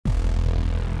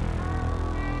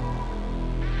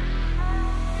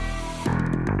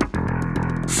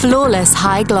Flawless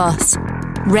high gloss,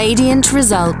 radiant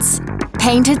results,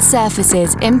 painted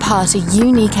surfaces impart a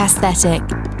unique aesthetic.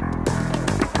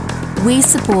 We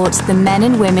support the men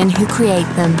and women who create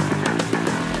them.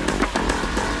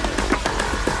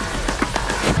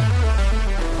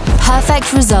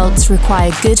 Perfect results require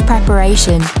good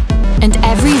preparation, and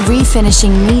every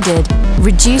refinishing needed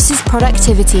reduces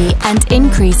productivity and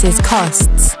increases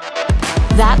costs.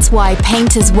 That's why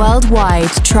painters worldwide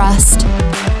trust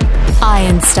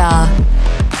IonStar.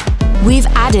 We've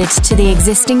added to the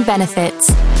existing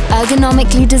benefits,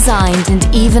 ergonomically designed and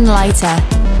even lighter,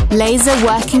 laser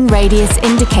working radius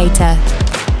indicator,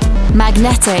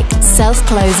 magnetic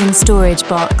self-closing storage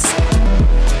box,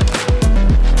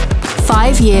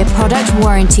 5-year product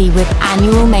warranty with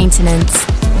annual maintenance.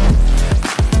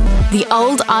 The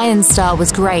old IonStar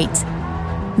was great.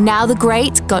 Now the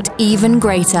great got even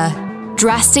greater.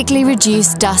 Drastically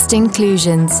reduced dust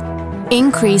inclusions,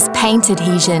 increased paint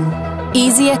adhesion,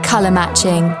 easier color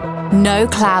matching, no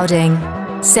clouding,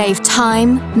 save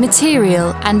time,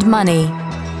 material and money.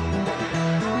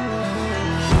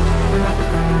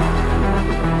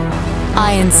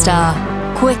 IonStar.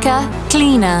 Quicker,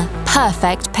 cleaner,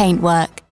 perfect paintwork.